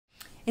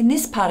In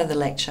this part of the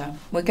lecture,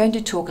 we're going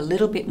to talk a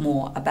little bit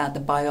more about the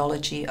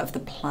biology of the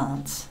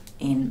plants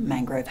in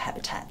mangrove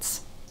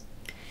habitats.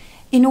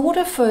 In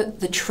order for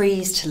the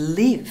trees to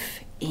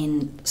live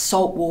in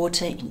salt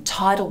water, in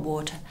tidal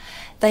water,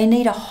 they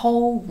need a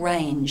whole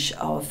range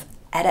of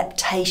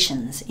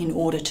adaptations in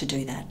order to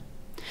do that.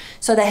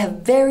 So they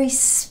have very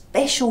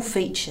special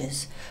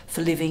features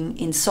for living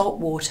in salt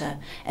water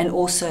and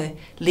also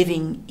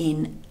living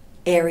in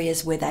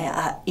areas where they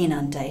are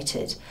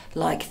inundated,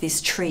 like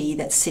this tree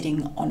that's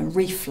sitting on a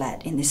reef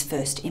flat in this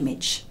first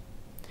image.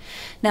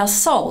 Now,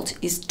 salt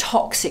is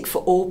toxic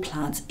for all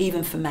plants,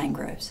 even for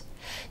mangroves.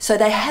 So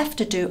they have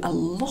to do a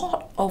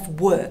lot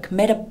of work,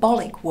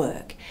 metabolic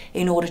work,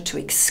 in order to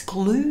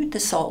exclude the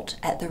salt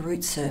at the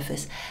root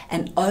surface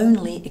and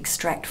only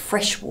extract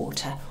fresh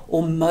water,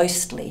 or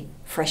mostly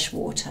fresh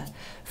water,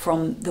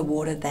 from the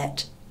water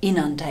that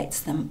inundates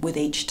them with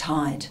each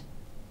tide.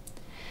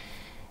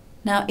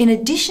 Now, in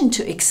addition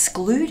to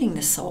excluding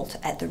the salt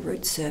at the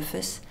root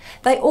surface,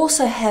 they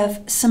also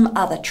have some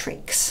other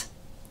tricks.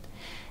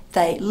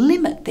 They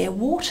limit their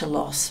water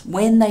loss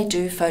when they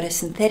do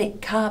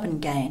photosynthetic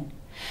carbon gain.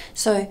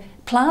 So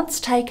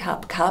plants take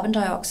up carbon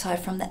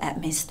dioxide from the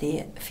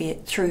atmosphere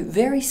through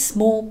very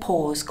small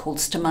pores called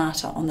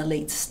stomata on the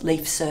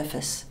leaf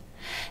surface.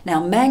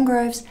 Now,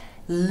 mangroves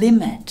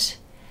limit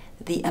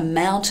the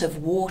amount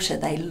of water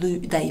they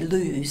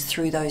lose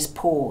through those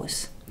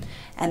pores,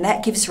 and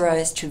that gives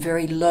rise to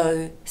very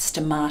low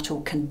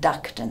stomatal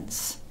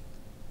conductance.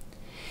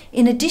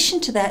 In addition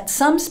to that,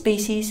 some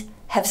species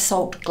have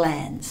salt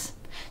glands,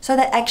 so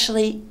they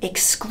actually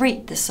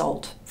excrete the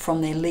salt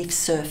from their leaf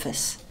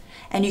surface.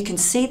 And you can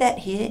see that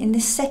here in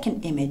this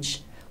second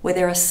image, where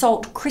there are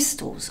salt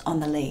crystals on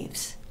the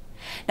leaves.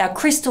 Now,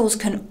 crystals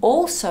can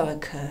also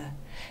occur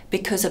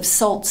because of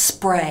salt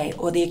spray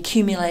or the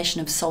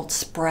accumulation of salt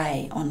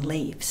spray on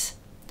leaves.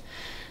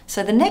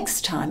 So the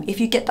next time,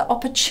 if you get the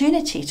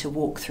opportunity to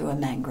walk through a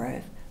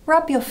mangrove,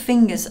 rub your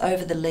fingers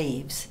over the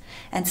leaves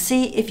and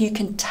see if you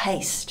can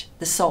taste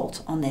the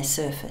salt on their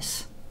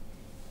surface.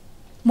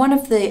 One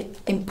of the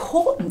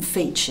important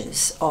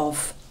features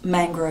of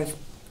mangrove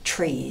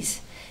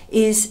trees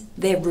is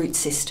their root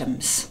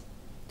systems.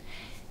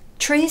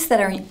 Trees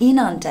that are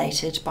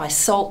inundated by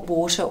salt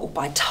water or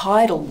by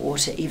tidal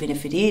water, even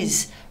if it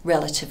is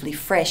relatively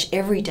fresh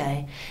every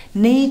day,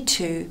 need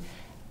to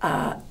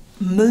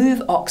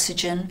move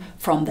oxygen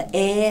from the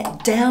air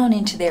down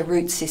into their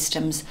root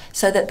systems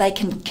so that they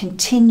can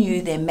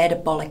continue their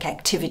metabolic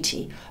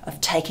activity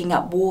of taking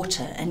up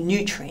water and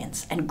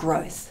nutrients and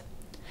growth.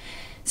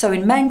 So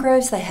in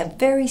mangroves, they have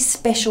very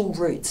special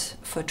roots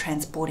for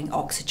transporting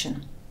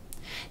oxygen.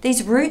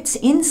 These roots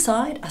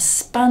inside are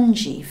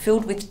spongy,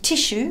 filled with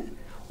tissue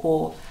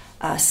or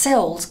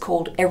cells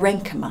called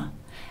erenchyma.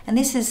 And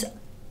this is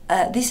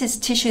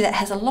tissue that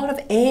has a lot of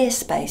air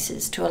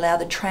spaces to allow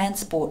the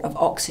transport of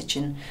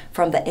oxygen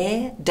from the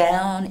air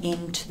down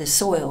into the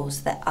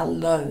soils that are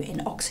low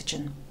in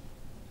oxygen.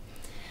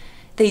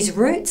 These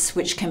roots,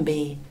 which can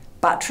be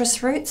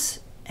buttress roots,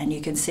 and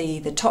you can see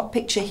the top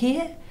picture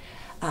here,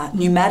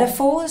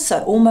 pneumatophores,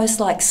 so almost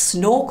like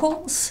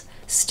snorkels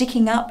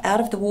sticking up out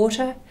of the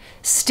water,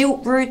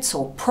 stilt roots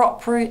or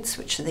prop roots,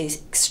 which are these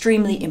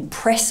extremely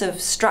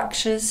impressive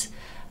structures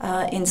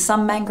in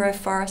some mangrove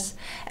forests,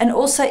 and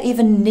also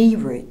even knee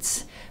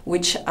roots,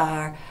 which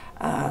are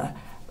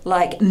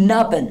like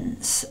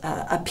nubbins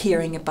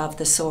appearing above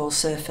the soil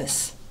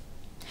surface.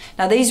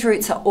 Now, these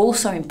roots are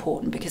also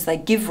important because they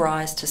give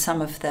rise to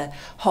some of the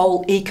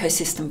whole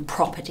ecosystem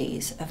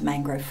properties of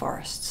mangrove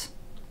forests.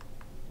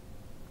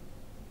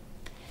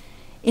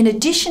 In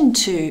addition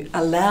to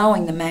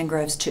allowing the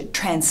mangroves to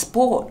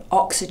transport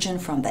oxygen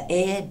from the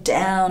air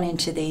down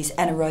into these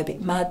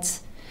anaerobic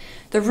muds,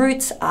 the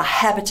roots are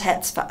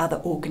habitats for other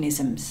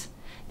organisms.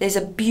 There's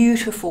a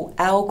beautiful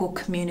algal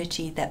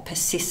community that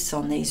persists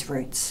on these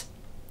roots.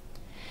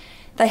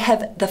 They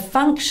have the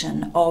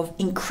function of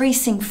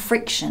increasing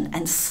friction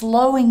and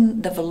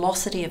slowing the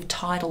velocity of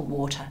tidal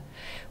water,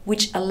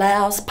 which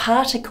allows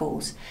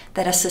particles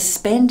that are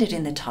suspended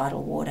in the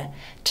tidal water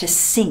to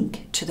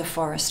sink to the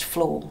forest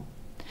floor.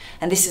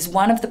 And this is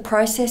one of the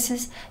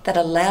processes that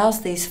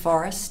allows these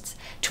forests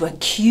to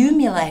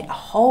accumulate a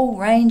whole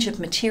range of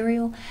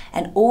material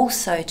and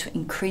also to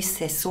increase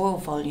their soil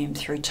volume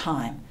through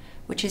time,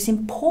 which is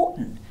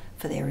important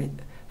for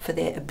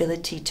their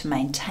ability to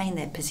maintain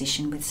their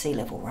position with sea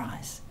level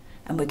rise.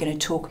 And we're going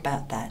to talk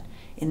about that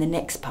in the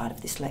next part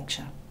of this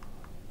lecture.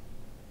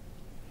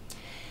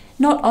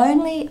 Not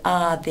only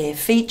are there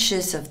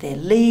features of their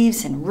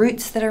leaves and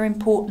roots that are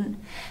important,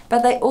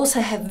 but they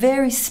also have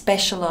very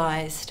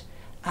specialised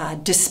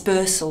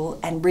dispersal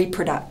and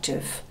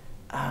reproductive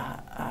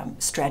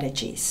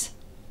strategies.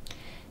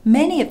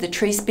 Many of the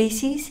tree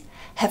species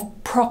have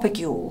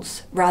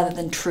propagules rather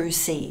than true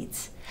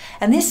seeds.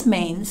 And this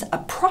means a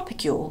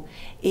propagule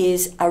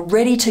is a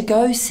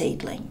ready-to-go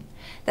seedling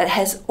that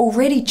has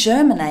already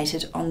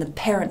germinated on the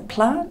parent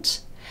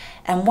plant,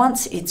 and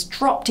once it's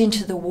dropped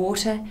into the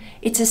water,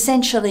 it's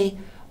essentially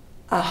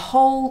a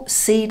whole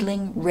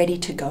seedling ready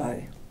to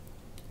go.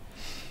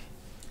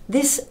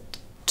 This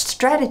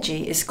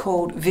strategy is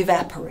called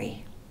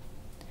viviparity.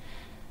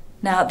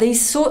 Now,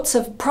 these sorts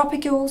of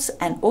propagulls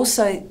and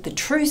also the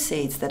true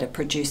seeds that are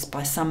produced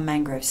by some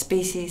mangrove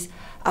species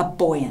are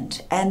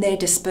buoyant, and they're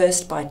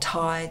dispersed by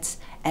tides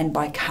and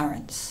by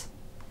currents.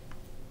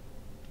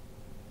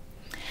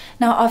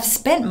 Now, I've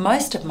spent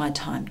most of my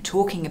time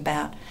talking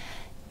about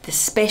the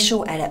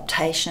special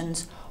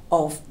adaptations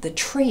of the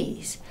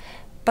trees,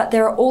 but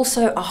there are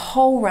also a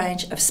whole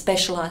range of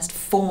specialised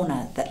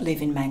fauna that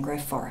live in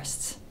mangrove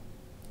forests.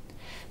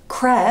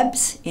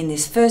 Crabs, in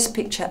this first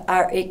picture,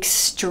 are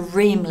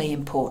extremely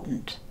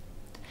important.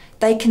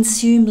 They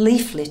consume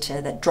leaf litter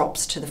that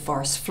drops to the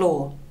forest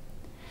floor.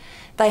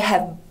 They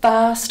have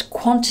vast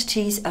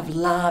quantities of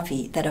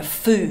larvae that are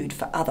food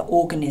for other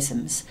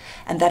organisms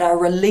and that are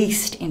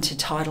released into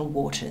tidal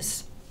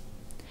waters.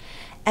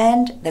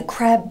 And the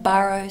crab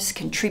burrows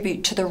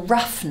contribute to the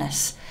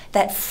roughness,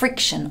 that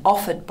friction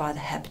offered by the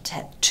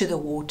habitat to the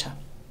water.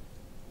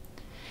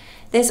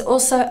 There's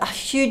also a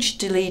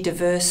hugely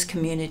diverse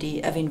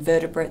community of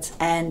invertebrates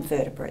and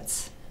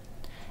vertebrates,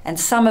 and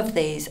some of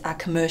these are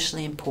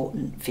commercially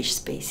important fish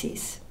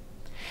species.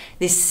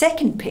 This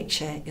second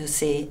picture you'll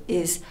see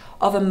is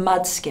of a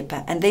mud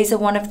skipper, and these are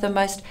one of the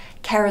most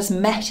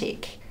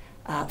charismatic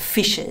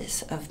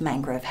fishes of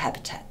mangrove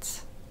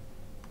habitats.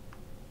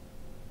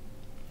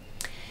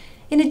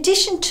 In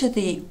addition to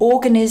the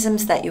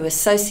organisms that you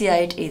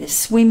associate either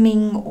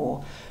swimming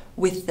or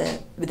with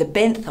the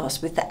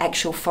benthos, with the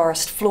actual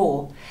forest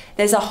floor,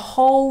 there's a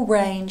whole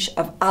range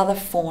of other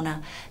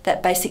fauna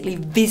that basically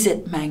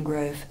visit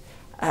mangrove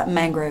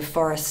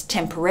forests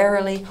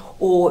temporarily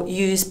or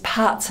use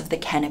parts of the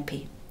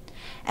canopy.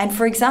 And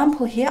for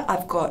example, here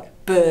I've got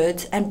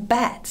birds and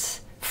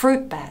bats,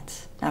 fruit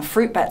bats. Now,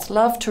 fruit bats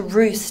love to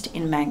roost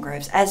in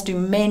mangroves, as do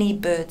many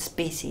bird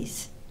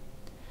species.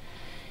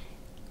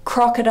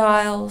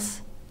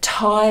 Crocodiles,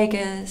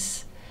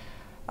 tigers,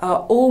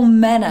 all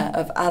manner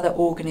of other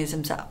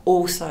organisms are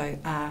also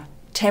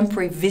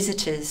temporary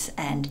visitors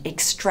and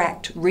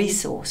extract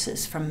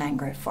resources from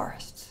mangrove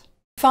forests.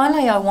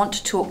 Finally, I want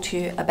to talk to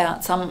you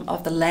about some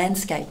of the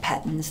landscape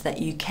patterns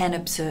that you can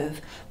observe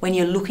when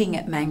you're looking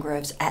at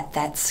mangroves at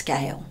that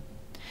scale.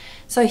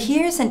 So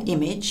here's an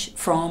image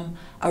from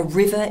a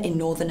river in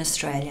northern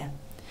Australia,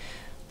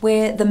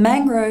 where the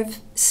mangrove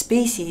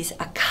species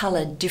are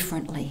coloured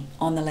differently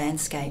on the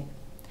landscape.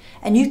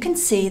 And you can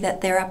see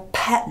that there are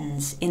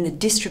patterns in the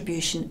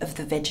distribution of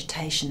the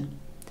vegetation.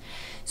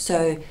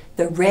 So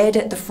the red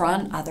at the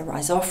front are the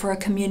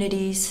Rhizophora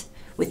communities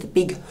with the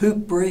big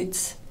hoop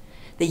roots.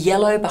 The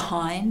yellow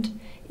behind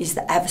is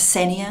the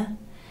Avicennia,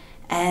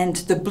 and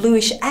the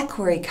bluish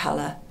aquary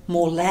colour,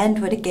 more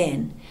landward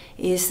again,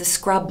 is the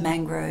scrub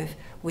mangrove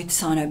with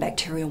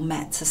cyanobacterial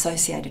mats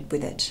associated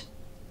with it.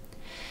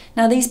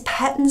 Now, these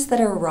patterns that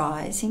are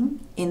arising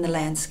in the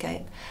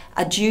landscape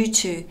are due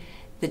to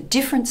the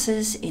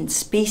differences in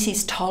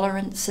species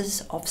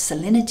tolerances of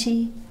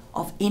salinity,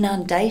 of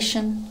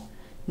inundation,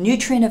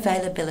 nutrient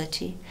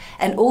availability,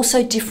 and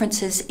also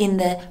differences in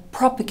the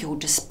propagule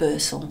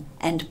dispersal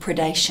and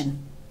predation.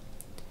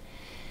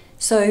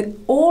 So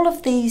all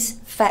of these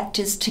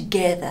factors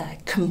together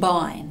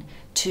combine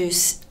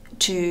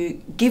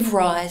to give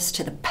rise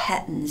to the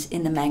patterns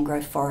in the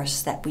mangrove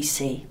forests that we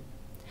see.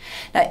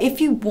 Now,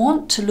 if you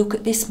want to look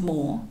at this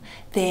more,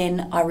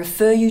 then I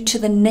refer you to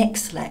the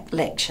next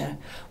lecture,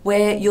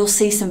 where you'll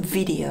see some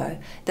video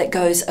that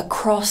goes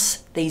across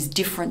these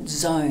different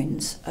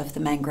zones of the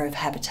mangrove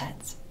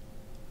habitats.